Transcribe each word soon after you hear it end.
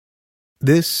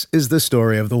This is the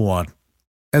story of the one.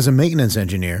 As a maintenance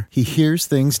engineer, he hears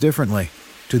things differently.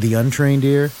 To the untrained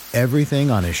ear,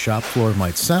 everything on his shop floor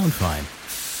might sound fine,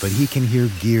 but he can hear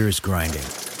gears grinding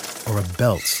or a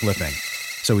belt slipping.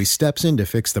 So he steps in to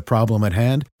fix the problem at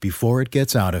hand before it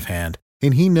gets out of hand.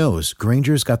 And he knows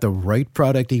Granger's got the right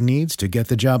product he needs to get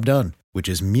the job done, which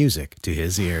is music to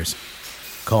his ears.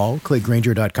 Call, click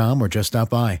Grainger.com, or just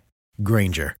stop by.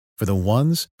 Grainger, for the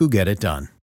ones who get it done.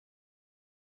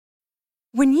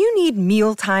 When you need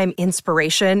mealtime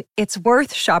inspiration, it's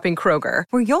worth shopping Kroger,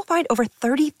 where you'll find over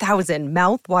 30,000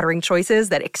 mouth-watering choices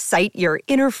that excite your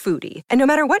inner foodie. And no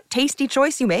matter what tasty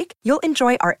choice you make, you'll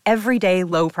enjoy our everyday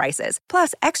low prices,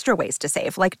 plus extra ways to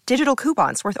save, like digital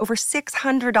coupons worth over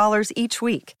 $600 each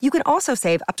week. You can also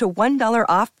save up to $1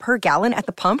 off per gallon at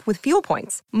the pump with fuel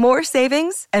points. More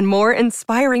savings and more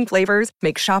inspiring flavors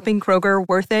make shopping Kroger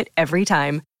worth it every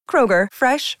time. Kroger,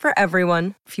 fresh for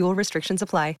everyone. Fuel restrictions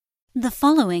apply. The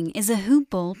following is a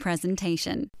Hoop Ball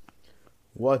presentation.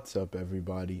 What's up,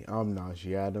 everybody? I'm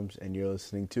Najee Adams, and you're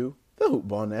listening to the Hoop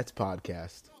Ball Nets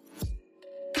podcast.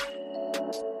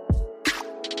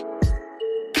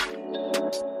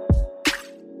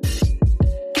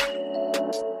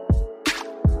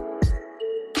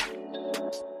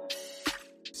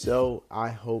 So, I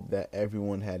hope that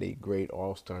everyone had a great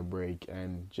All-Star break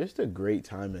and just a great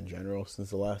time in general since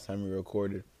the last time we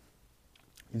recorded.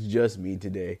 It's just me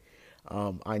today.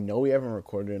 I know we haven't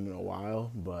recorded in a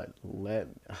while, but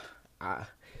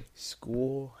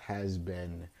school has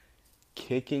been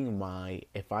kicking my,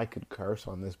 if I could curse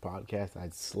on this podcast,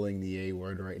 I'd sling the A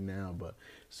word right now, but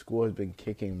school has been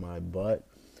kicking my butt.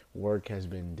 Work has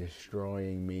been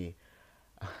destroying me.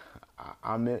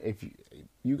 If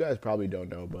you guys probably don't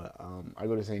know, but I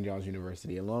go to St. John's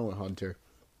University along with Hunter,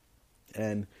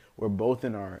 and we're both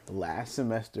in our last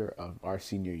semester of our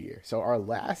senior year. So our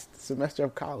last semester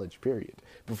of college, period,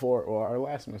 or our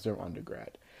last semester of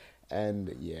undergrad.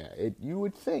 And yeah, you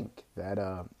would think that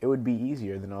it would be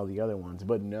easier than all the other ones,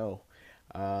 but no,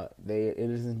 it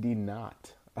is indeed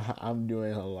not. I'm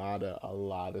doing a lot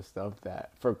of stuff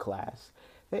that for class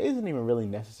that isn't even really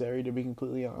necessary, to be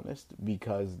completely honest,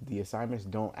 because the assignments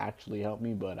don't actually help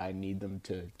me, but I need them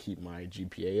to keep my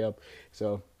GPA up.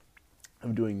 So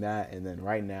I'm doing that, and then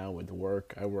right now with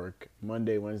work, I work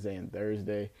Monday, Wednesday, and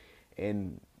Thursday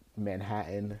in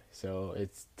Manhattan, so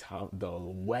it's the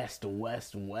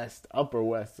Upper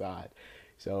West Side.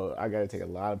 So I got to take a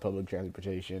lot of public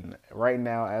transportation. Right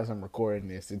now, as I'm recording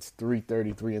this, it's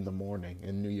 3:33 in the morning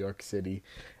in New York City.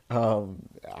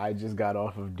 I just got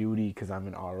off of duty because I'm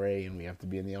an RA, and we have to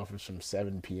be in the office from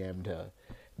 7 p.m. to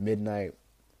midnight.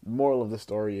 Moral of the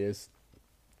story is,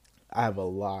 I have a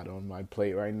lot on my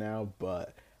plate right now,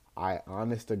 but I,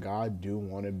 honest to God, do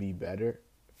want to be better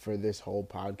for this whole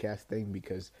podcast thing,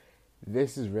 because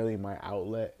this is really my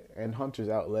outlet and Hunter's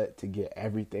outlet to get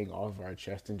everything off our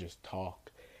chest and just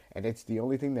talk. And it's the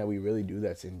only thing that we really do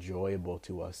that's enjoyable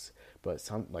to us. But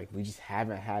we just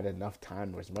haven't had enough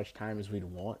time, or as much time as we'd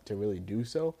want to really do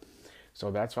so.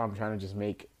 So that's why I'm trying to just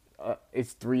make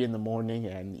it's 3 in the morning,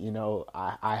 and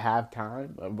I have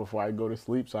time before I go to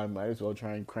sleep, so I might as well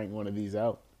try and crank one of these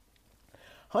out.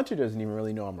 Hunter doesn't even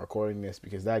really know I'm recording this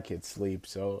because that kid sleeps,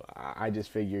 so I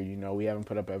just figured, we haven't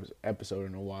put up an episode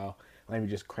in a while. Let me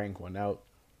just crank one out.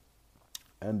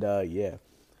 And yeah,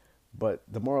 but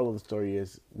the moral of the story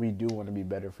is, we do want to be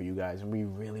better for you guys, and we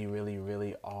really, really,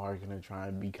 really are going to try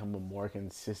and become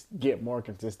get more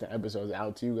consistent episodes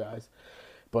out to you guys.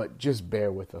 But just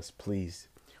bear with us, please.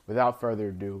 Without further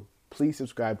ado, please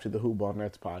subscribe to the Hoop Ball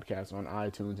Nets podcast on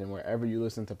iTunes and wherever you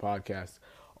listen to podcasts.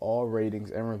 All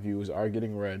ratings and reviews are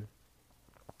getting read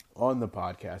on the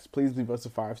podcast. Please leave us a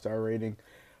 5-star rating.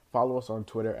 Follow us on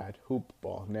Twitter at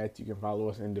HoopBallNet. You can follow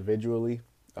us individually.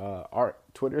 Our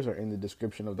Twitters are in the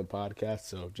description of the podcast,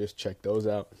 so just check those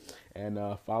out and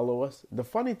follow us. The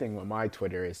funny thing with my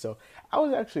Twitter is, so I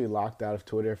was actually locked out of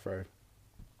Twitter for,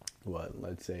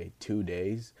 let's say 2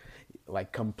 days.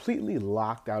 Like, completely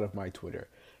locked out of my Twitter,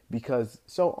 because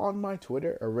so on my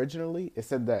Twitter originally it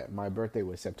said that my birthday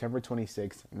was September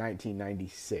 26,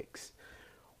 1996.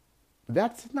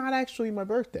 That's not actually my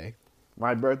birthday.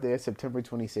 My birthday is September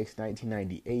 26,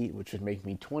 1998, which would make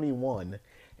me 21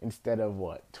 instead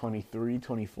of 23,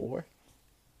 24,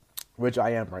 which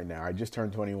I am right now. I just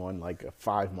turned 21 like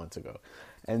 5 months ago.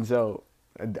 And so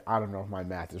I don't know if my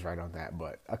math is right on that,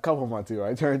 but a couple months ago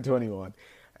I turned 21.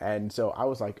 And so I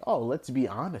was like, oh, let's be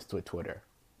honest with Twitter.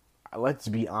 Let's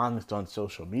be honest on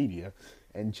social media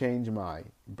and change my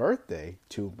birthday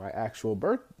to my actual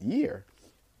birth year.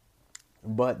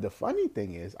 But the funny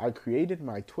thing is, I created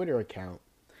my Twitter account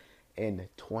in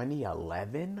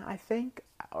 2011, I think,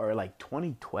 or like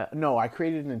 2012. No, I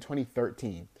created it in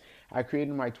 2013. I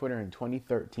created my Twitter in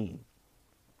 2013.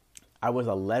 I was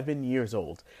 11 years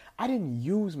old. I didn't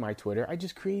use my Twitter. I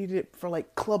just created it for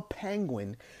like Club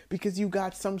Penguin because you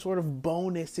got some sort of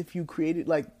bonus if you created,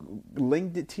 like,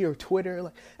 linked it to your Twitter.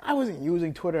 Like, I wasn't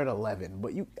using Twitter at 11,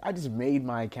 but I just made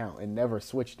my account and never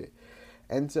switched it.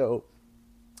 And so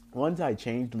once I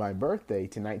changed my birthday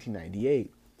to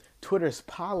 1998, Twitter's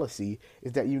policy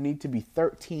is that you need to be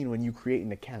 13 when you create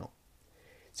an account.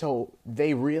 So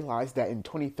they realized that in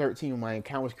 2013, when my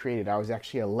account was created, I was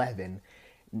actually 11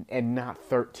 and not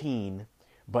 13.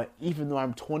 But even though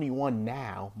I'm 21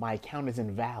 now, my account is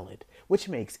invalid, which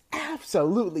makes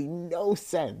absolutely no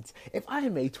sense. If I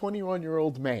am a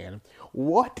 21-year-old man,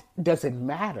 what does it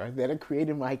matter that I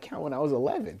created my account when I was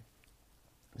 11?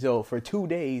 So for 2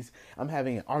 days, I'm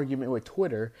having an argument with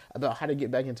Twitter about how to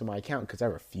get back into my account because I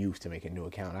refuse to make a new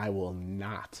account. I will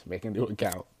not make a new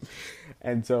account.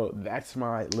 And so that's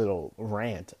my little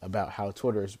rant about how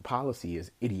Twitter's policy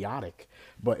is idiotic.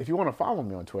 But if you want to follow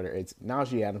me on Twitter, it's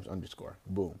 @NajeeAdams_.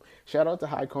 Boom. Shout out to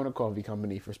High Kona Coffee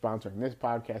Company for sponsoring this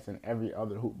podcast and every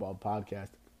other Hoopball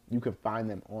podcast. You can find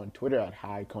them on Twitter at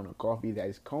High Kona Coffee. That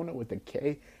is Kona with a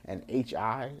K and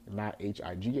H-I, not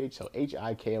H-I-G-H. So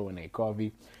H-I-K-O-N-A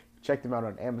Coffee. Check them out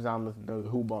on Amazon. Listen to the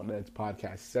Hoopball Nets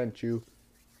podcast sent you.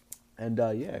 And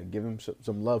give them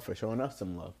some love for showing us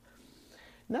some love.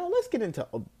 Now let's get into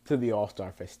the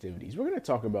All-Star festivities. We're going to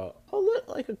talk about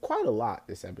quite a lot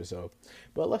this episode.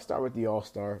 But let's start with the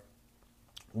All-Star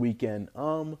weekend.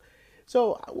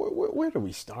 So where do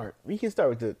we start? We can start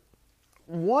with the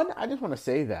one. I just want to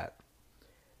say that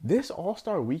this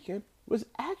All-Star weekend was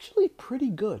actually pretty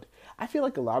good. I feel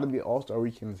like a lot of the All-Star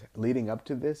weekends leading up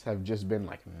to this have just been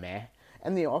like meh.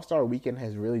 And the All-Star weekend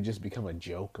has really just become a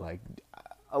joke. Like,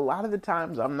 a lot of the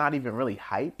times I'm not even really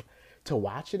hype to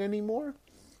watch it anymore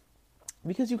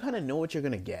because you kind of know what you're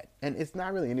going to get. And it's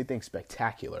not really anything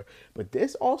spectacular. But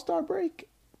this All-Star break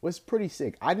was pretty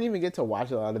sick. I didn't even get to watch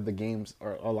a lot of the games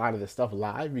or a lot of the stuff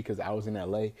live because I was in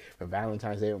LA for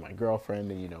Valentine's Day with my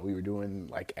girlfriend, and we were doing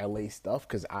like LA stuff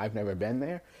because I've never been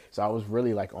there. So I was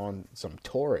really like on some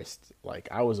tourist, like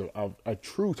I was a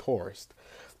true tourist.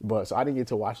 But so I didn't get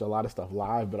to watch a lot of stuff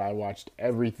live, but I watched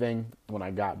everything when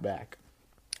I got back.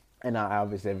 And I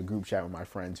obviously have a group chat with my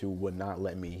friends who would not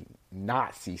let me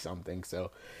not see something.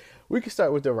 So we could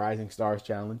start with the Rising Stars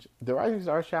Challenge. The Rising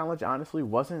Stars Challenge honestly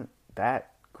wasn't that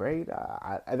great.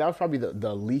 That was probably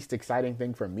the least exciting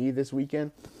thing for me this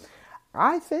weekend.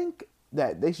 I think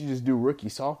that they should just do rookie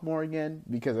sophomore again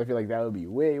because I feel like that would be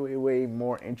way, way, way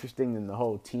more interesting than the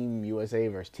whole Team USA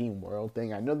versus Team World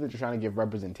thing. I know that they're trying to give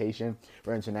representation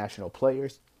for international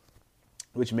players,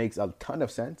 which makes a ton of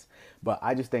sense. But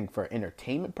I just think for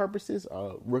entertainment purposes,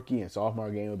 a rookie and sophomore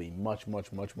game would be much,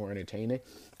 much, much more entertaining.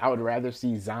 I would rather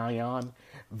see Zion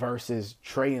versus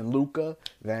Trey and Luka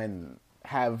than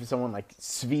have someone like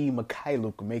Svi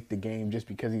Mikhailuk make the game just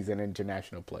because he's an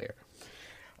international player.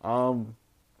 Now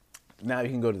you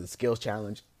can go to the skills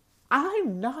challenge.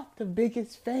 I'm not the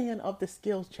biggest fan of the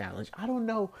skills challenge. I don't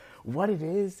know what it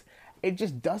is. It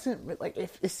just doesn't, like,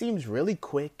 it seems really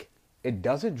quick. It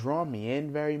doesn't draw me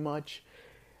in very much.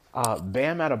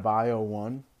 Bam Adebayo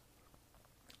won.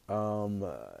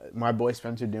 My boy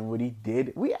Spencer Dinwiddie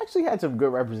did. We actually had some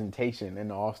good representation in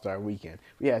the All-Star weekend.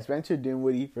 We had Spencer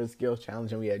Dinwiddie for the skills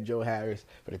challenge, and we had Joe Harris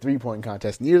for the three-point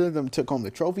contest. Neither of them took home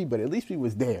the trophy, but at least we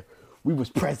was there. We was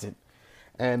present.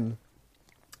 And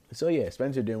so, yeah,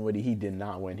 Spencer Dinwiddie, he did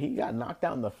not win. He got knocked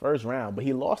out in the first round, but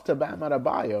he lost to Bam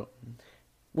Adebayo,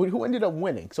 who ended up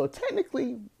winning. So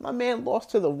technically, my man lost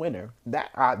to the winner.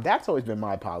 That's always been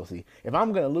my policy. If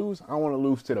I'm gonna lose, I want to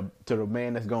lose to the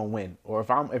man that's gonna win. Or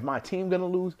if my team gonna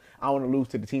lose, I want to lose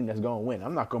to the team that's gonna win.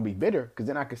 I'm not gonna be bitter because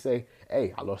then I could say,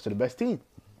 hey, I lost to the best team.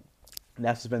 And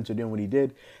that's what Spencer did what he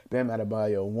did. Bam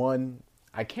Adebayo won.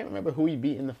 I can't remember who he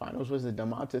beat in the finals. Was it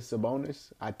Domantas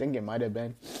Sabonis? I think it might have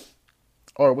been.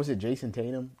 Or was it Jason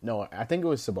Tatum? No, I think it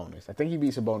was Sabonis. I think he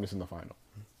beat Sabonis in the final.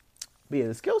 But yeah,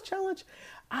 the skills challenge,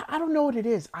 I don't know what it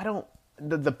is.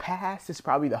 The pass is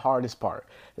probably the hardest part.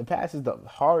 The pass is the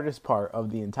hardest part of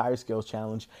the entire skills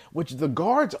challenge, which the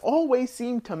guards always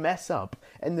seem to mess up,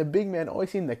 and the big men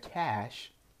always seem to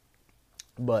cash.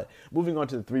 But moving on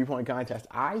to the three-point contest,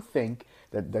 I think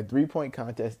that the three-point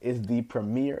contest is the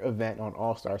premier event on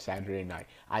All-Star Saturday night.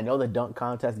 I know the dunk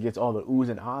contest gets all the oohs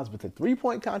and ahs, but the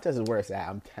three-point contest is where it's at.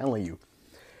 I'm telling you.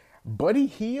 Buddy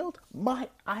Hield,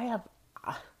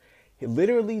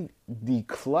 literally the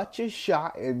clutchest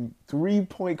shot in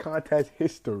 3-point contest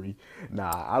history.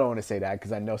 Nah, I don't want to say that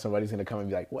because I know somebody's going to come and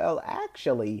be like, well,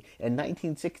 actually, in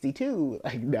 1962.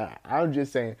 Like, nah, I'm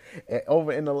just saying,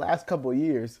 over in the last couple of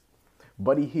years,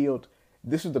 Buddy Hield,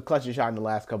 this was the clutchest shot in the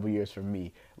last couple of years for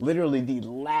me. Literally, his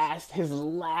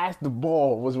last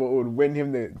ball was what would win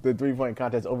him the 3-point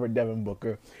contest over Devin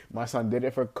Booker. My son did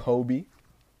it for Kobe.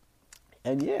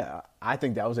 And yeah, I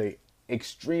think that was a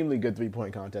extremely good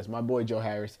 3-point contest. My boy Joe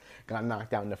Harris got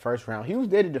knocked out in the first round. He was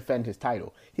there to defend his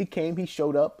title. He came, he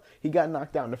showed up, he got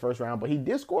knocked out in the first round, but he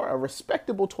did score a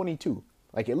respectable 22.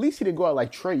 Like, at least he didn't go out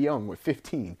like Trae Young with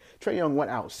 15. Trae Young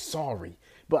went out sorry.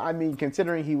 But I mean,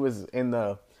 considering he was in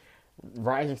the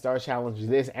Rising Star Challenge,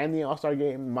 this and the All-Star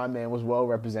game, my man was well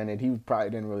represented. He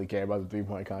probably didn't really care about the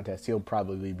 3-point contest. He'll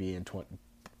probably be in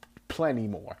plenty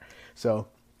more. So,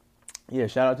 yeah,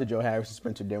 shout out to Joe Harris and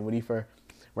Spencer Dinwiddie for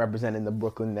representing the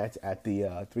Brooklyn Nets at the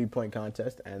 3-point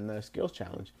contest and the skills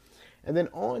challenge. And then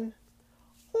on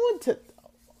to,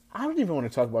 I don't even want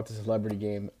to talk about the celebrity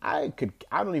game. I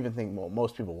don't even think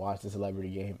most people watch the celebrity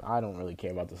game. I don't really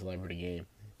care about the celebrity game.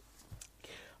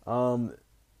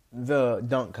 The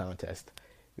dunk contest.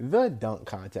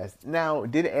 Now,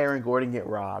 did Aaron Gordon get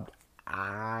robbed?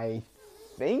 I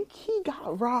think he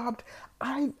got robbed.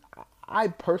 I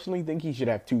personally think he should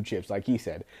have 2 chips, like he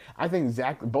said. I think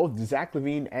both Zach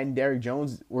LaVine and Derrick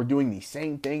Jones were doing the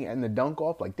same thing in the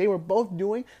dunk-off. Like, they were both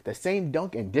doing the same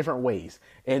dunk in different ways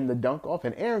in the dunk-off.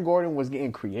 And Aaron Gordon was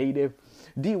getting creative.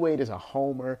 D-Wade is a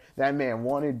homer. That man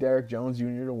wanted Derrick Jones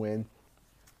Jr. to win.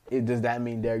 Does that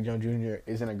mean Derrick Jones Jr.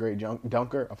 isn't a great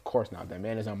dunker? Of course not. That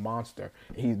man is a monster.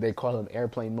 They call him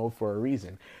airplane mode for a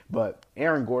reason. But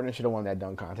Aaron Gordon should have won that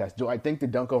dunk contest. Do I think the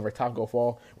dunk over Taco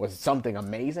Fall was something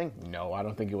amazing? No, I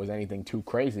don't think it was anything too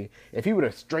crazy. If he would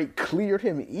have straight cleared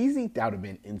him easy, that would have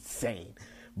been insane.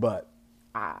 But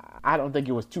I don't think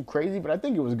it was too crazy, but I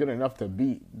think it was good enough to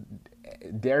beat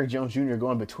Derrick Jones Jr.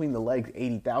 going between the legs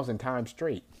 80,000 times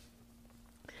straight.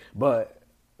 But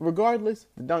regardless,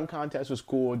 the dunk contest was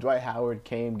cool. Dwight Howard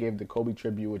came, gave the Kobe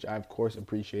tribute, which I, of course,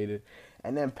 appreciated.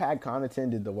 And then Pat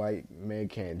Connaughton did the white man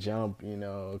can't jump,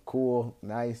 cool,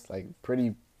 nice, like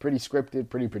pretty scripted,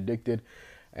 pretty predicted.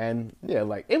 And yeah,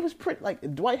 like it was pretty,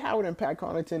 like Dwight Howard and Pat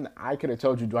Connaughton, I could have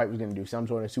told you Dwight was going to do some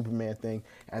sort of Superman thing.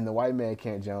 And the white man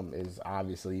can't jump is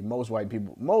obviously most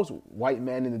white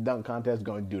men in the dunk contest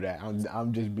going to do that.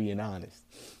 I'm just being honest.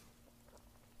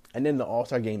 And then the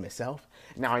All-Star game itself.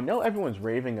 Now, I know everyone's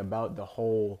raving about the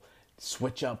whole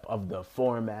switch up of the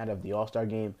format of the All-Star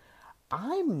game.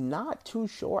 I'm not too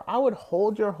sure. I would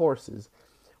hold your horses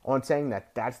on saying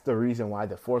that that's the reason why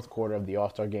the fourth quarter of the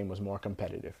All-Star game was more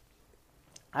competitive.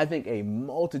 I think a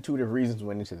multitude of reasons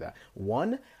went into that.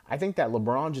 One, I think that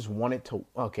LeBron just wanted to...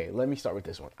 Okay, let me start with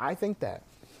this one. I think that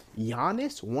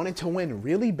Giannis wanted to win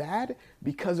really bad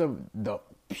because of the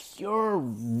pure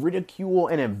ridicule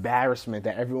and embarrassment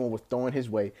that everyone was throwing his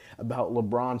way about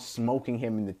LeBron smoking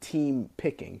him in the team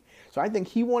picking. So I think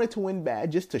he wanted to win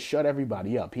bad just to shut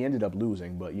everybody up. He ended up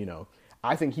losing, but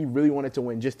I think he really wanted to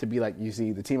win just to be like, you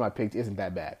see, the team I picked isn't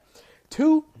that bad.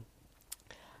 2,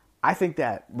 I think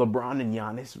that LeBron and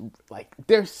Giannis, like,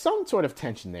 there's some sort of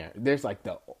tension there. There's like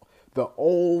the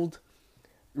old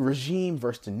regime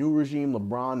versus the new regime.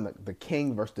 LeBron, the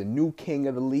king versus the new king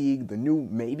of the league, the new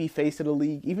maybe face of the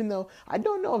league. Even though I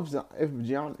don't know if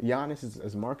Giannis is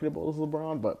as marketable as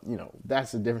LeBron, but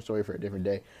that's a different story for a different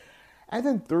day. And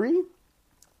then 3,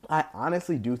 I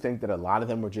honestly do think that a lot of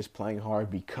them were just playing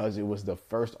hard because it was the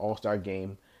first All-Star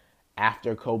game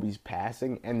after Kobe's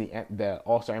passing, and the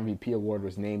All-Star MVP award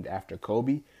was named after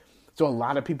Kobe. So a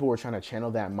lot of people were trying to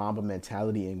channel that Mamba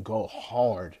mentality and go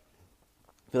hard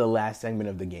for the last segment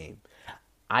of the game.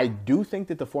 I do think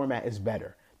that the format is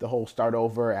better. The whole start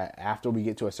over after we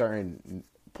get to a certain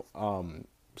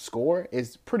score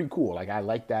is pretty cool. Like, I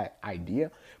like that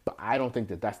idea, but I don't think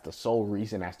that that's the sole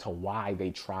reason as to why they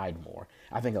tried more.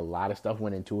 I think a lot of stuff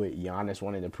went into it. Giannis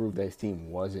wanted to prove that his team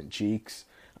wasn't cheeks.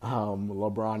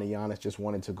 LeBron and Giannis just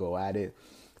wanted to go at it.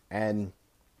 And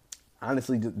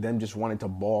honestly, them just wanted to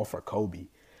ball for Kobe.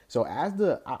 So as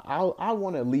I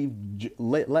want to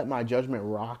let my judgment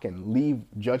rock and leave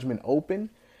judgment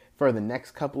open for the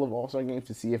next couple of All-Star games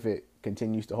to see if it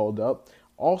continues to hold up.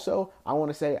 Also, I want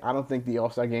to say I don't think the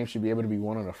All-Star game should be able to be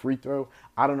won on a free throw.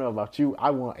 I don't know about you. I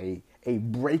want a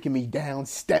breaking me down,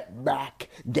 step back,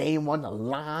 game on the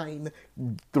line,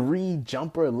 3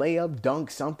 jumper, layup,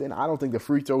 dunk, something. I don't think the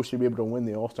free throw should be able to win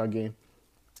the All-Star game.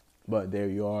 But there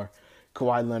you are.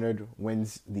 Kawhi Leonard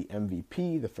wins the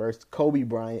MVP, the first Kobe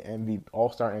Bryant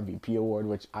All-Star MVP award,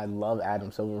 which I love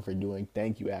Adam Silver for doing.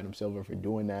 Thank you, Adam Silver, for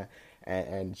doing that.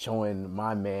 and showing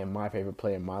my man, my favorite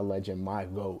player, my legend, my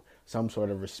GOAT, some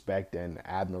sort of respect and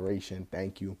admiration.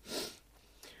 Thank you.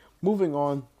 Moving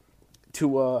on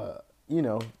to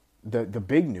the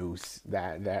big news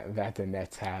that the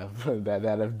Nets have that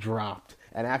have dropped.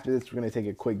 And after this, we're gonna take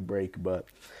a quick break, but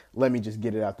let me just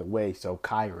get it out the way. So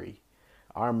Kyrie,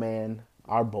 our man,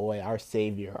 our boy, our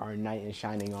savior, our knight in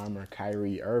shining armor,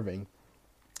 Kyrie Irving.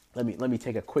 Let me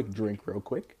take a quick drink real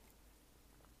quick.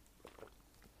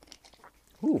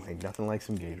 Ooh, ain't nothing like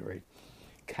some Gatorade.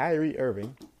 Kyrie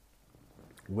Irving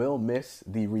will miss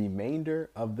the remainder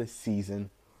of the season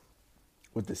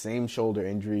with the same shoulder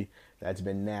injury that's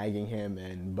been nagging him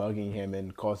and bugging him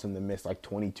and caused him to miss like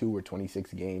 22 or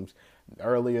 26 games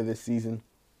earlier this season.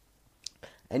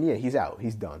 And yeah, he's out.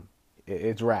 He's done.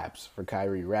 It's wraps for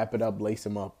Kyrie. Wrap it up, lace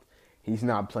him up. He's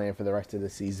not playing for the rest of the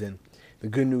season. The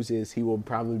good news is he will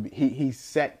probably be, he's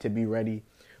set to be ready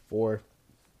for,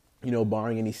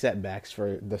 barring any setbacks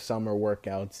for the summer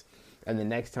workouts. And the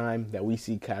next time that we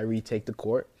see Kyrie take the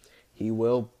court, he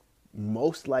will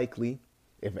most likely,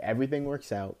 if everything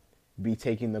works out, be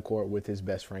taking the court with his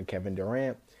best friend Kevin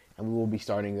Durant, and we will be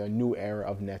starting a new era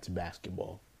of Nets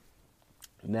basketball.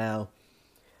 Now,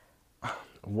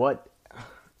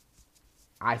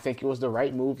 I think it was the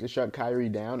right move to shut Kyrie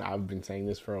down. I've been saying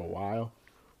this for a while.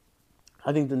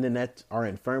 I think that the Nets are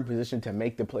in firm position to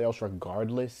make the playoffs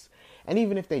regardless. And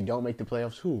even if they don't make the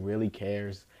playoffs, who really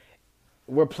cares?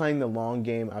 We're playing the long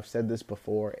game. I've said this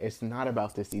before. It's not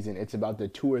about this season. It's about the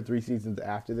 2 or 3 seasons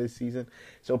after this season.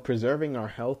 So preserving our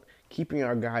health, keeping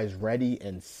our guys ready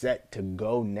and set to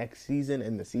go next season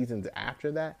and the seasons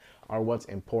after that are what's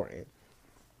important.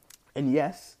 And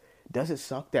yes, does it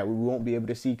suck that we won't be able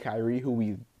to see Kyrie, who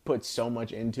we put so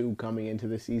much into coming into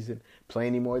the season, play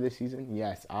anymore this season?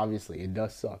 Yes, obviously, it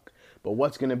does suck. But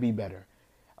what's going to be better?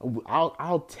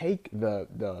 I'll take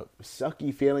the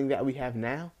sucky feeling that we have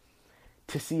now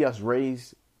to see us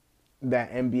raise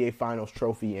that NBA Finals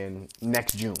trophy in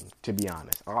next June. To be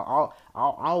honest,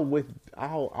 I'll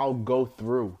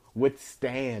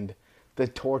withstand the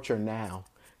torture now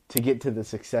to get to the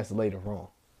success later on.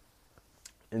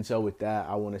 And so with that,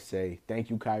 I want to say thank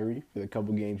you, Kyrie, for the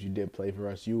couple games you did play for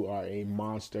us. You are a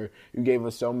monster. You gave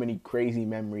us so many crazy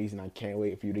memories, and I can't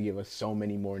wait for you to give us so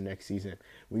many more next season.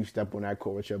 We've stepped on that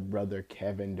court with your brother,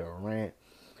 Kevin Durant.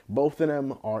 Both of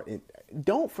them are in.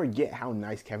 Don't forget how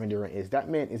nice Kevin Durant is. That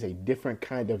man is a different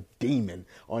kind of demon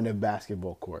on the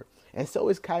basketball court. And so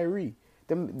is Kyrie.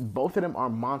 Both of them are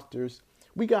monsters.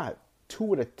 We got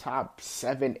 2 of the top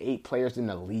 7, 8 players in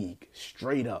the league,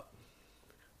 straight up.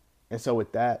 And so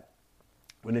with that,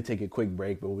 we're going to take a quick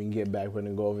break, but when we can get back, we're going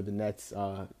to go over the Nets'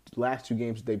 last 2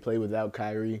 games that they played without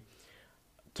Kyrie.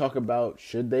 Talk about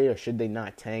should they or should they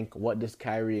not tank? What does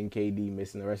Kyrie and KD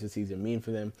missing the rest of the season mean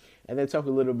for them? And then talk a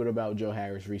little bit about Joe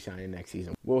Harris re-signing next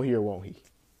season. We'll hear, won't he?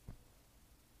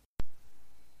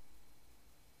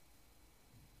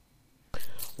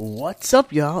 What's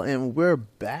up, y'all? And we're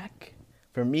back.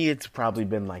 For me, it's probably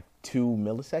been like 2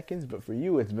 milliseconds, but for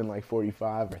you, it's been like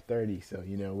 45 or 30. So,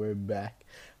 we're back.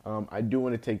 I do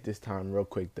want to take this time real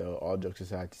quick, though, all jokes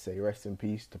aside, to say rest in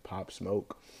peace to Pop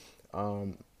Smoke.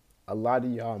 A lot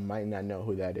of y'all might not know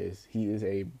who that is. He is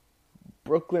a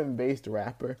Brooklyn-based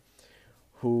rapper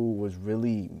who was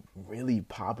really, really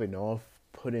popping off,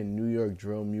 putting New York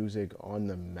drill music on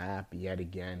the map yet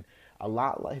again.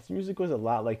 His music was a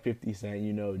lot like 50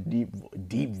 Cent,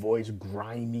 deep voice,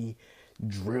 grimy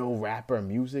drill rapper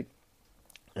music.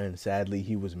 And sadly,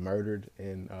 he was murdered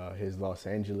in his Los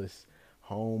Angeles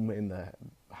home in the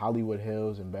Hollywood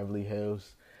Hills and Beverly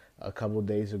Hills a couple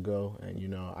days ago. And,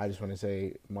 I just want to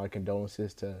say my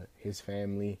condolences to his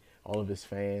family, all of his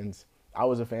fans. I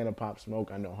was a fan of Pop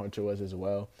Smoke. I know Hunter was as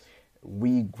well.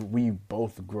 We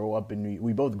both grew up in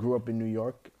New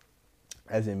York,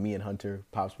 as in me and Hunter.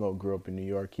 Pop Smoke grew up in New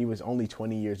York. He was only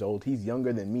 20 years old. He's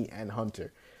younger than me and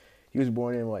Hunter. He was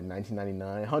born in,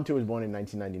 1999? Hunter was born in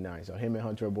 1999. So him and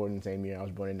Hunter were born in the same year. I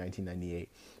was born in 1998.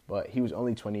 But he was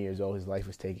only 20 years old. His life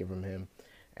was taken from him.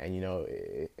 And,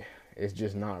 it's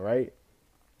just not right.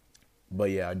 But,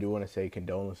 yeah, I do want to say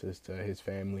condolences to his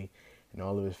family and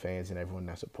all of his fans and everyone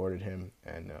that supported him.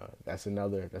 And that's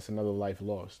another life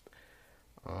lost.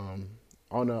 On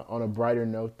a brighter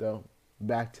note, though,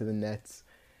 back to the Nets.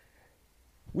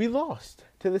 We lost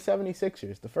to the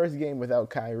 76ers, the first game without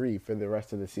Kyrie for the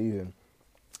rest of the season.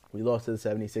 We lost to the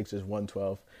 76ers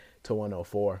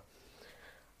 112-104.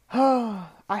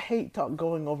 I hate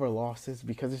going over losses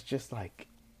because it's just like,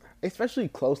 especially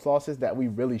close losses that we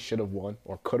really should have won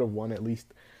or could have won at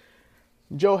least.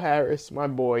 Joe Harris, my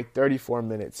boy, 34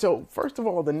 minutes. So, first of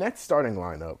all, the Nets starting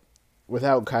lineup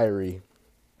without Kyrie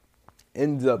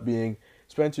ends up being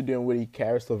Spencer Dinwiddie,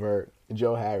 Karis LeVert,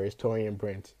 Joe Harris, Taurean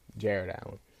Prince, Jared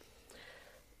Allen.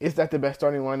 Is that the best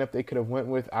starting lineup they could have went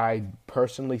with? I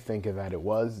personally think that it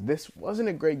was. This wasn't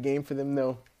a great game for them,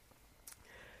 though.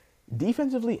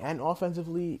 Defensively and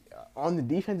offensively, on the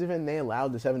defensive end, they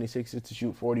allowed the 76ers to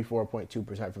shoot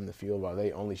 44.2% from the field, while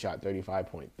they only shot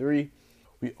 35.3%.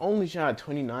 We only shot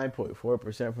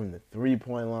 29.4% from the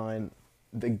three-point line.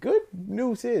 The good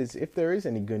news is, if there is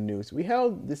any good news, we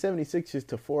held the 76ers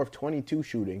to 4 of 22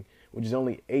 shooting, which is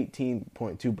only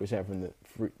 18.2% from the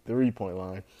three-point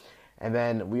line. And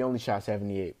then we only shot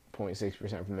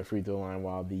 78.6% from the free throw line,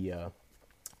 while the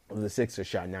Sixers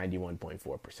shot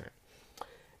 91.4%.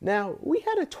 Now, we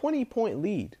had a 20-point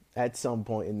lead at some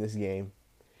point in this game.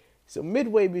 So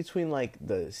midway between like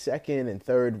the second and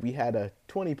third, we had a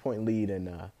 20-point lead,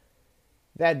 and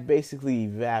that basically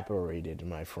evaporated,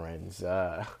 my friends.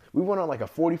 We went on like a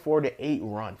 44-8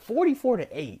 run.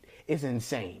 44-8 is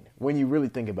insane when you really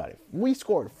think about it. We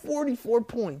scored 44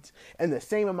 points in the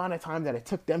same amount of time that it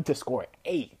took them to score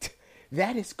 8.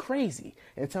 That is crazy.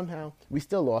 And somehow we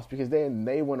still lost because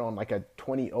they went on like a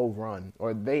 20-0 run,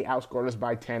 or they outscored us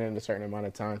by 10 in a certain amount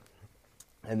of time,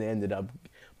 and they ended up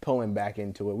pulling back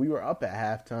into it. We were up at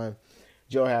halftime.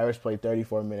 Joe Harris played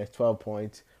 34 minutes, 12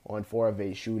 points on 4 of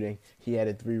 8 shooting. He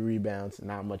added 3 rebounds,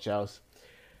 not much else.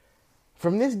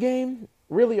 From this game,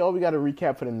 really all we got to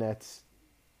recap for the Nets,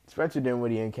 Spencer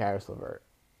Dinwiddie and Karis LeVert.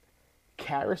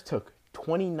 Karis took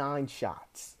 29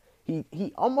 shots.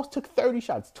 He almost took 30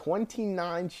 shots,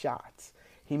 29 shots.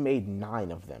 He made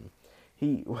 9 of them.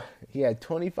 He had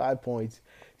 25 points,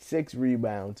 6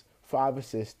 rebounds, 5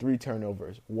 assists, 3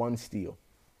 turnovers, 1 steal.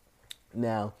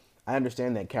 Now, I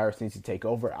understand that Karis needs to take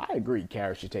over. I agree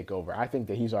Karis should take over. I think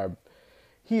that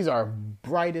he's our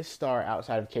brightest star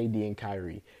outside of KD and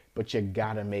Kyrie. But you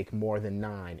got to make more than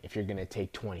 9 if you're going to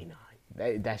take 29.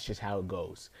 That's just how it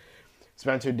goes.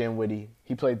 Spencer Dinwiddie,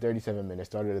 he played 37 minutes,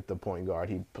 started at the point guard.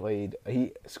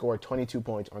 He scored 22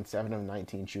 points on 7 of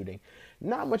 19 shooting.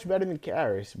 Not much better than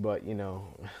Karis, but,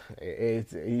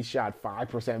 he shot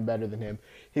 5% better than him.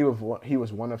 He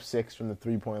was 1 of 6 from the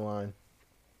three-point line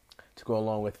to go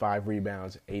along with 5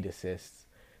 rebounds, 8 assists,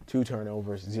 2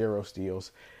 turnovers, 0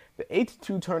 steals. The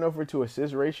 8-2 turnover to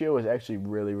assist ratio is actually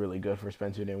really, really good for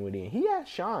Spencer Dinwiddie. He has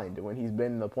shined when he's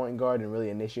been the point guard and really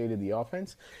initiated the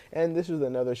offense. And this was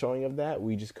another showing of that.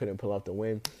 We just couldn't pull out the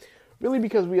win. Really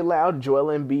because we allowed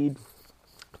Joel Embiid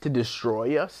to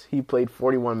destroy us. He played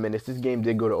 41 minutes. This game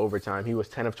did go to overtime. He was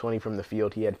 10 of 20 from the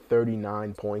field. He had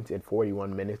 39 points in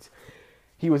 41 minutes.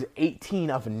 He was 18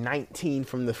 of 19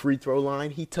 from the free throw line.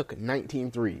 He took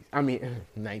 19 threes.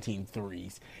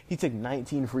 He took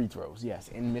 19 free throws, yes,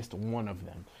 and missed 1 of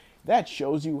them. That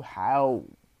shows you how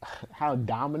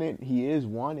dominant he is,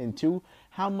 1, and 2,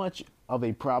 how much of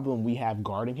a problem we have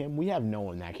guarding him. We have no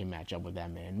one that can match up with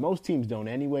that man. Most teams don't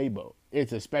anyway, but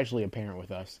it's especially apparent with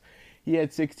us. He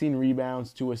had 16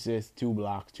 rebounds, 2 assists, 2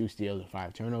 blocks, 2 steals, and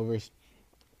 5 turnovers.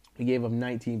 He gave up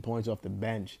 19 points off the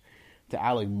bench to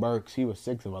Alec Burks. He was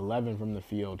 6 of 11 from the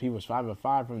field. He was 5 of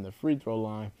 5 from the free throw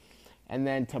line. And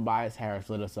then Tobias Harris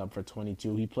lit us up for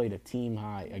 22. He played a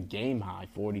game high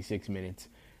 46 minutes.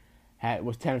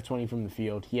 Was 10 of 20 from the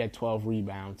field. He had 12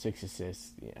 rebounds, 6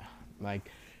 assists. Yeah,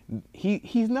 like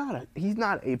he's not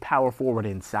a power forward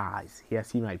in size.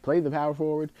 Yes, he might play the power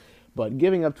forward, but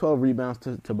giving up 12 rebounds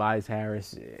to Tobias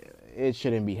Harris, it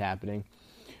shouldn't be happening.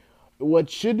 What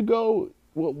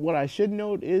I should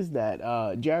note is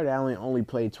that Jared Allen only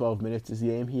played 12 minutes this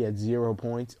game. He had 0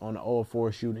 points on 0 of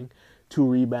 4 shooting, 2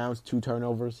 rebounds, 2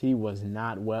 turnovers. He was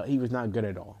not good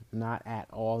at all. Not at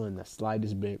all in the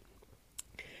slightest bit.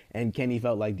 And Kenny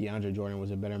felt like DeAndre Jordan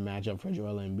was a better matchup for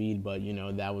Joel Embiid, but,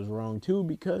 that was wrong too,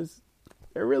 because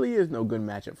there really is no good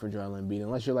matchup for Joel Embiid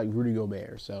unless you're like Rudy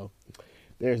Gobert. So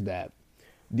there's that.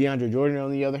 DeAndre Jordan,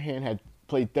 on the other hand, had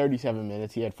played 37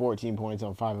 minutes. He had 14 points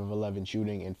on 5 of 11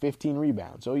 shooting and 15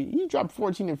 rebounds. So he dropped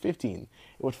 14 and 15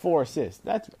 with 4 assists.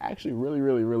 That's actually really,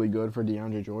 really, really good for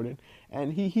DeAndre Jordan.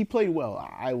 And he played well.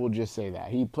 I will just say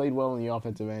that. He played well on the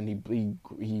offensive end.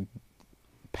 He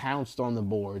pounced on the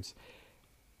boards.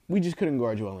 We just couldn't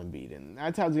guard Joel Embiid. And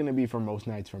that's how it's going to be for most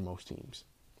nights for most teams.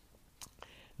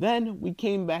 Then we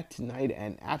came back tonight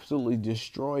and absolutely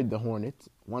destroyed the Hornets,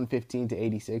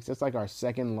 115-86. That's like our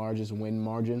second largest win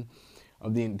margin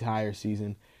of the entire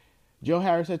season. Joe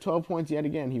Harris had 12 points yet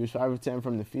again. He was 5 of 10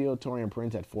 from the field. Taurean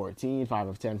Prince had 14, 5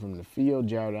 of 10 from the field.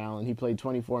 Jared Allen, he played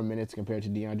 24 minutes compared to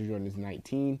DeAndre Jordan's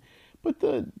 19. But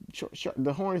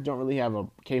the Hornets don't really have a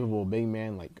capable big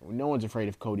man. Like, no one's afraid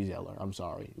of Cody Zeller. I'm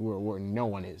sorry. No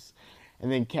one is.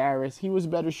 And then Karis, he was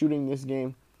better shooting this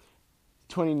game.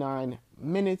 29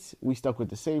 minutes, we stuck with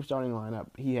the same starting lineup.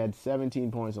 He had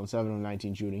 17 points on 7 of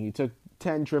 19 shooting. He took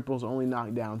 10 triples, only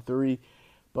knocked down 3,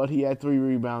 but he had 3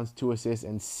 rebounds, 2 assists,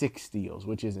 and 6 steals,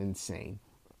 which is insane.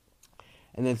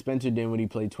 And then Spencer Dinwiddie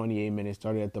played 28 minutes,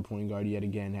 started at the point guard yet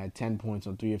again, had 10 points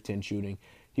on 3 of 10 shooting.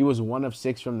 He was 1 of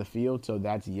 6 from the field, so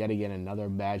that's yet again another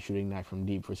bad shooting night from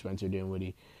deep for Spencer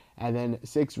Dinwiddie. And then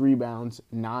 6 rebounds,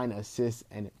 9 assists,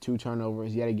 and 2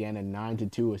 turnovers. Yet again, a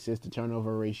 9-to-2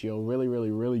 assist-to-turnover ratio. Really, really,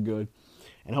 really good.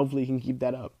 And hopefully he can keep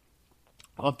that up.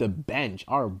 Off the bench,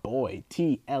 our boy,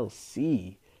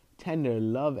 TLC, Tender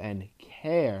Love and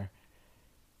Care.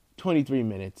 23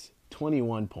 minutes,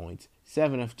 21 points,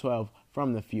 7 of 12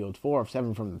 from the field, 4 of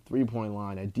 7 from the three-point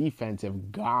line. A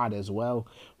defensive god as well.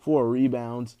 4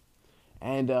 rebounds.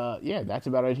 And, that's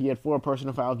about it. He had 4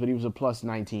 personal fouls, but he was a plus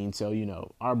 19.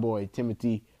 So, our boy,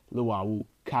 Timothy Luau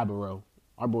Cabarro,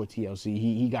 our boy TLC,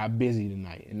 he got busy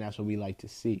tonight, and that's what we like to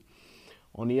see.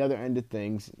 On the other end of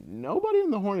things, nobody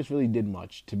in the Hornets really did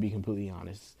much, to be completely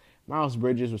honest. Miles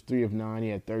Bridges was 3 of 9. He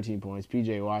had 13 points.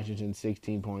 P.J. Washington,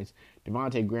 16 points.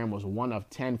 Devontae Graham was 1 of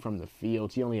 10 from the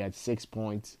field. He only had 6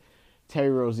 points. Terry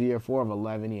Rozier, 4 of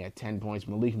 11. He had 10 points.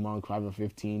 Malik Monk, 5 of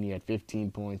 15. He had 15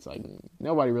 points.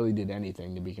 Nobody really did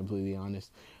anything, to be completely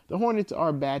honest. The Hornets are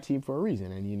a bad team for a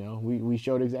reason, and, we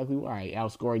showed exactly why.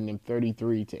 Outscoring them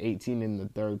 33-18 in the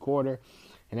third quarter.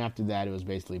 And after that, it was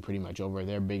basically pretty much over.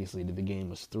 Their biggest lead of the game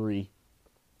was 3.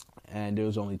 And there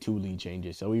was only 2 lead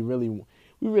changes. So we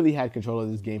really had control of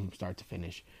this game from start to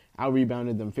finish.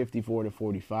 Out-rebounded them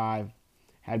 54-45.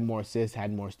 Had more assists,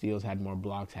 had more steals, had more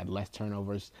blocks, had less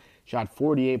turnovers. Shot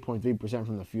 48.3%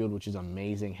 from the field, which is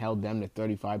amazing. Held them to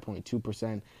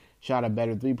 35.2%. Shot a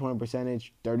better three-point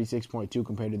percentage, 36.2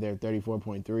 compared to their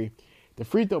 34.3. The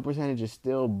free throw percentage is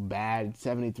still bad,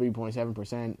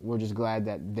 73.7%. We're just glad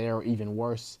that they're even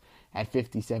worse at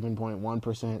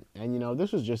 57.1%. And,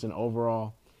 this was just an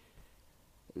overall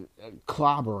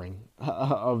clobbering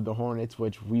of the Hornets,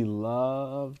 which we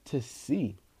love to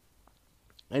see.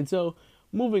 And so,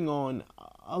 moving on,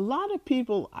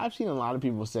 I've seen a lot of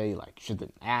people say,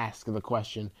 ask the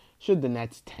question, should the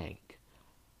Nets tank?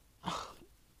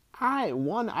 I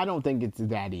don't think it's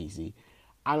that easy.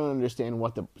 I don't understand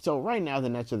so right now the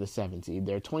Nets are the 7th seed.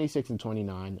 They're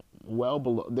 26-29, well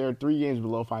below, they're 3 games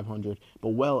below 500, but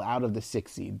well out of the 6th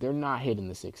seed. They're not hitting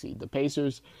the 6th seed. The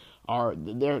Pacers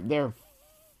the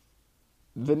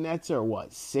Nets are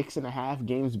 6.5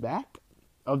 games back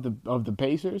of the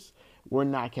Pacers. We're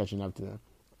not catching up to them.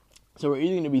 So we're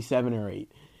either going to be 7 or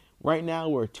 8. Right now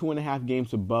we're 2.5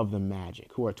 games above the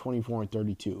Magic, who are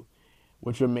 24-32.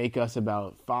 Which would make us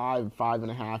about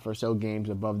 5.5 or so games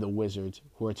above the Wizards,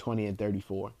 who are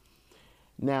 20-34.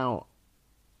 Now,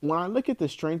 when I look at the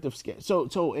strength of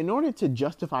schedule, so in order to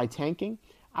justify tanking,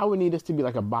 I would need us to be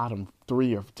like a bottom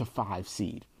 3 to 5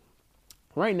 seed.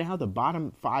 Right now, the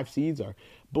bottom 5 seeds are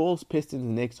Bulls, Pistons,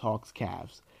 Knicks, Hawks,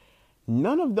 Cavs.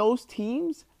 None of those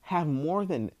teams have more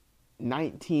than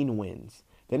 19 wins.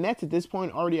 The Nets at this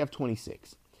point already have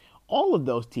 26. All of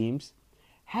those teams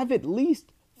have at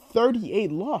least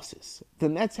 38 losses. The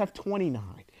Nets have 29.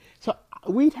 So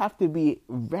we'd have to be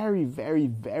very, very,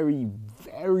 very,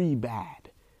 very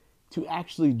bad to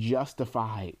actually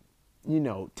justify,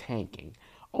 tanking.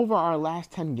 Over our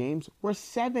last 10 games, we're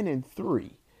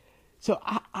 7-3. So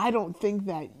I don't think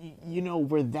that,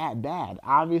 we're that bad.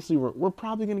 Obviously, we're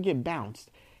probably going to get bounced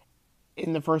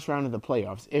in the first round of the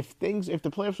playoffs. If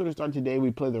the playoffs were to start today,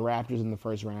 we play the Raptors in the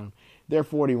first round. They're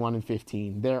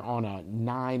 41-15. They're on a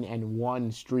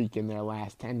 9-1 streak in their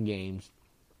last 10 games.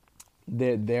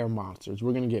 They're monsters.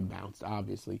 We're gonna get bounced,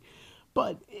 obviously,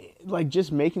 but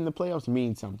just making the playoffs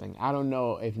means something. I don't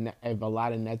know if a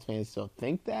lot of Nets fans still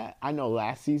think that. I know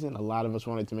last season a lot of us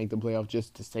wanted to make the playoffs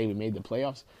just to say we made the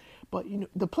playoffs, but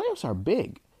the playoffs are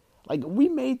big. We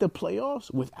made the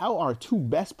playoffs without our 2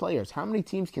 best players. How many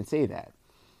teams can say that?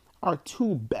 Our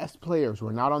 2 best players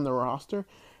were not on the roster,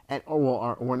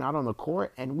 were not on the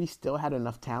court, and we still had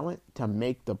enough talent to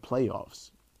make the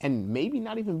playoffs and maybe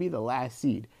not even be the last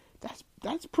seed.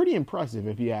 That's pretty impressive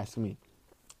if you ask me.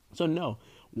 So no,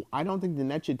 I don't think the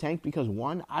Nets should tank because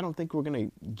 1, I don't think we're going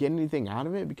to get anything out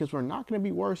of it because we're not going to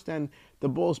be worse than the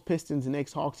Bulls, Pistons,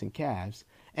 Knicks, Hawks, and Cavs.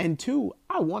 And 2,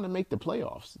 I want to make the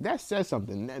playoffs. That says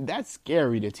something. That's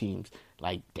scary to teams.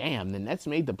 Damn, the Nets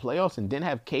made the playoffs and didn't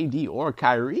have KD or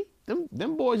Kyrie?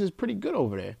 Them boys is pretty good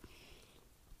over there.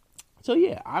 So,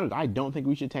 yeah, I don't think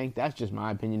we should tank. That's just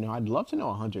my opinion. I'd love to know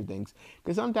 100 things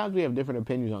because sometimes we have different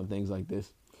opinions on things like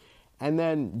this. And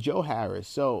then Joe Harris.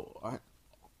 So,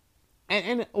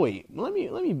 wait, let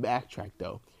me backtrack,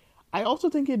 though. I also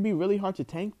think it'd be really hard to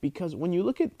tank because when you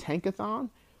look at Tankathon,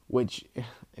 which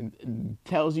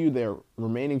tells you their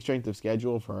remaining strength of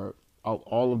schedule for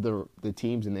all of the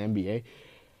teams in the NBA.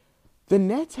 The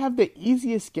Nets have the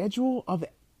easiest schedule of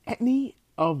any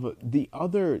of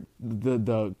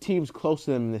the teams close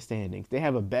to them in the standings. They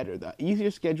have the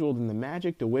easier schedule than the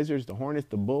Magic, the Wizards, the Hornets,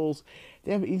 the Bulls.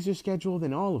 They have an easier schedule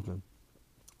than all of them.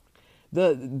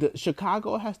 The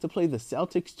Chicago has to play the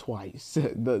Celtics twice,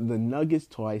 the Nuggets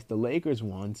twice, the Lakers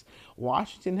once.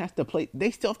 Washington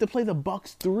they still have to play the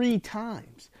Bucks 3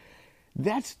 times.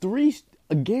 That's 3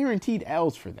 guaranteed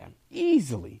L's for them,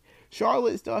 easily.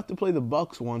 Charlotte still have to play the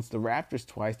Bucks once, the Raptors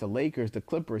twice, the Lakers, the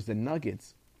Clippers, the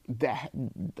Nuggets.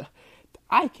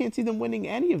 I can't see them winning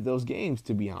any of those games,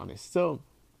 to be honest. So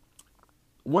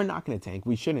we're not going to tank.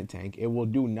 We shouldn't tank. It will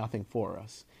do nothing for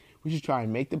us. We should try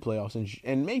and make the playoffs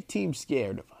and make teams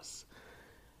scared of us.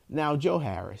 Now, Joe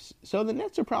Harris. So the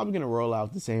Nets are probably going to roll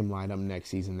out the same lineup next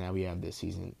season that we have this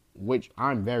season, which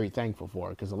I'm very thankful for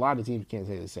because a lot of teams can't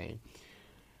say the same.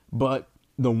 But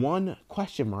the one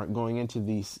question mark going into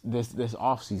this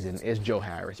offseason is Joe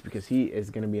Harris because he is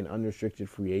going to be an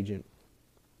unrestricted free agent.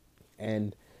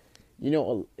 And,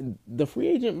 the free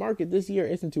agent market this year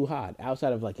isn't too hot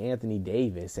outside of like Anthony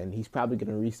Davis, and he's probably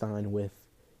going to re-sign with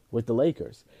the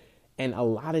Lakers. And a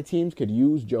lot of teams could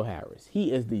use Joe Harris.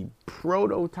 He is the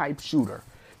prototype shooter.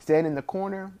 Stand in the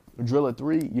corner, drill a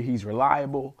 3. He's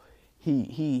reliable.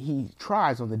 He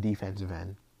tries on the defensive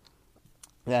end.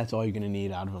 That's all you're going to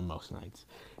need out of him most nights.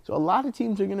 So a lot of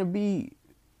teams are going to be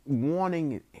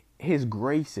wanting his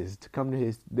graces to come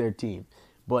to their team.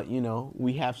 But,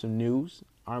 we have some news.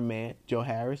 Our man, Joe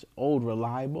Harris, old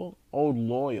reliable, old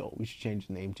loyal, we should change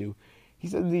the name to. He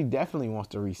said he definitely wants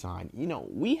to re-sign.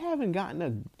 We haven't gotten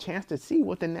a chance to see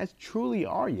what the Nets truly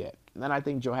are yet. And I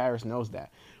think Joe Harris knows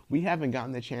that. We haven't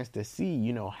gotten the chance to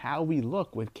see, how we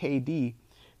look with KD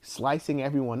slicing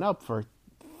everyone up for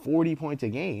 40 points a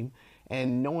game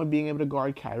and no one being able to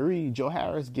guard Kyrie. Joe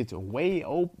Harris gets way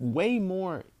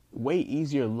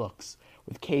easier looks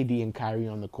with KD and Kyrie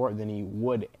on the court than he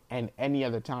would at any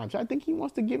other time. So I think he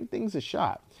wants to give things a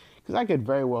shot. Because I could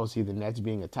very well see the Nets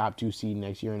being a top 2 seed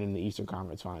next year and in the Eastern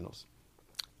Conference Finals.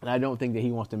 And I don't think that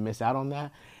he wants to miss out on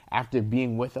that after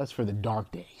being with us for the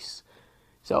dark days.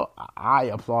 So I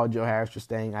applaud Joe Harris for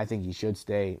staying. I think he should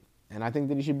stay. And I think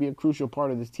that he should be a crucial part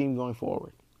of this team going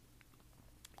forward.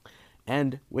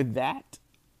 And with that,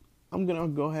 I'm going to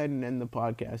go ahead and end the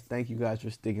podcast. Thank you guys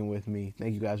for sticking with me.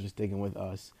 Thank you guys for sticking with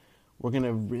us. We're going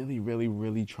to really, really,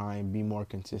 really try and be more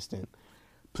consistent.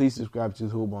 Please subscribe to the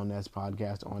Hoop Ball Nets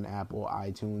podcast on Apple,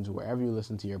 iTunes, wherever you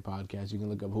listen to your podcast. You can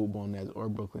look up Hoop Ball Nets or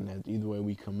Brooklyn Nets. Either way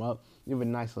we come up. You have a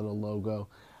nice little logo.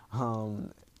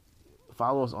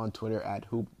 Follow us on Twitter at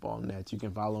Hoop Ball Nets. You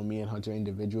can follow me and Hunter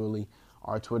individually.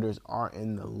 Our Twitters are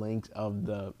in the links of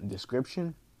the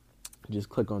description. Just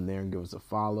click on there and give us a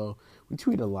follow. We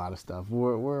tweet a lot of stuff.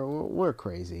 We're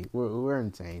crazy. We're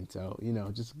insane. So,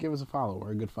 just give us a follow.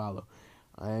 We're a good follow.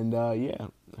 And,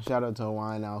 shout out to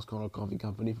Hawaiian Owls Kona Coffee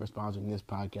Company for sponsoring this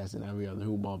podcast and every other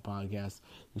Hoop Ball podcast.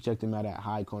 You check them out at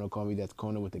Hi Kona Coffee. That's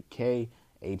Kona with a K,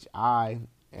 H-I,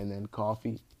 and then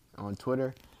coffee on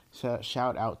Twitter.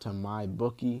 Shout out to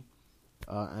MyBookie,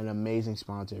 an amazing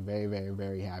sponsor. Very, very,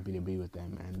 very happy to be with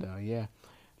them. And,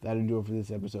 that'll do it for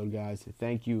this episode, guys.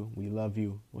 Thank you. We love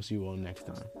you. We'll see you all next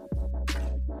time.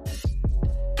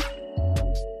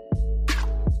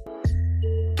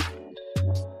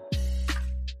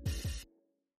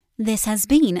 This has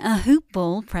been a Hoop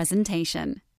Ball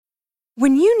presentation.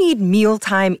 When you need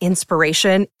mealtime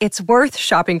inspiration, it's worth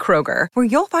shopping Kroger, where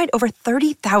you'll find over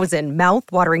 30,000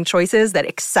 mouth-watering choices that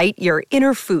excite your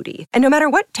inner foodie. And no matter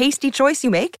what tasty choice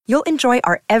you make, you'll enjoy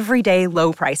our everyday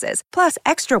low prices, plus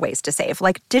extra ways to save,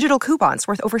 like digital coupons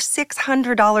worth over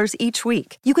 $600 each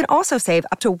week. You can also save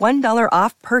up to $1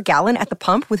 off per gallon at the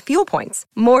pump with fuel points.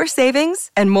 More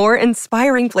savings and more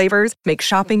inspiring flavors make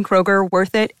shopping Kroger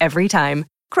worth it every time.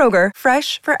 Kroger,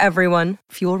 fresh for everyone.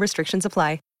 Fuel restrictions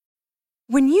apply.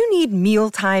 When you need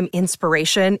mealtime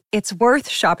inspiration, it's worth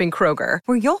shopping Kroger,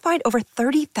 where you'll find over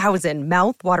 30,000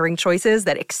 mouth-watering choices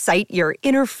that excite your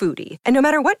inner foodie. And no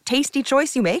matter what tasty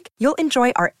choice you make, you'll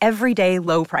enjoy our everyday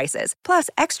low prices, plus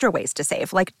extra ways to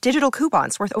save, like digital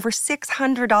coupons worth over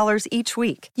 $600 each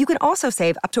week. You can also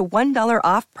save up to $1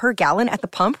 off per gallon at the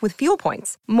pump with fuel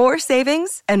points. More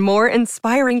savings and more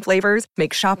inspiring flavors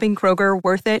make shopping Kroger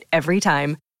worth it every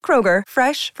time. Kroger,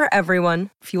 fresh for everyone.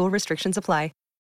 Fuel restrictions apply.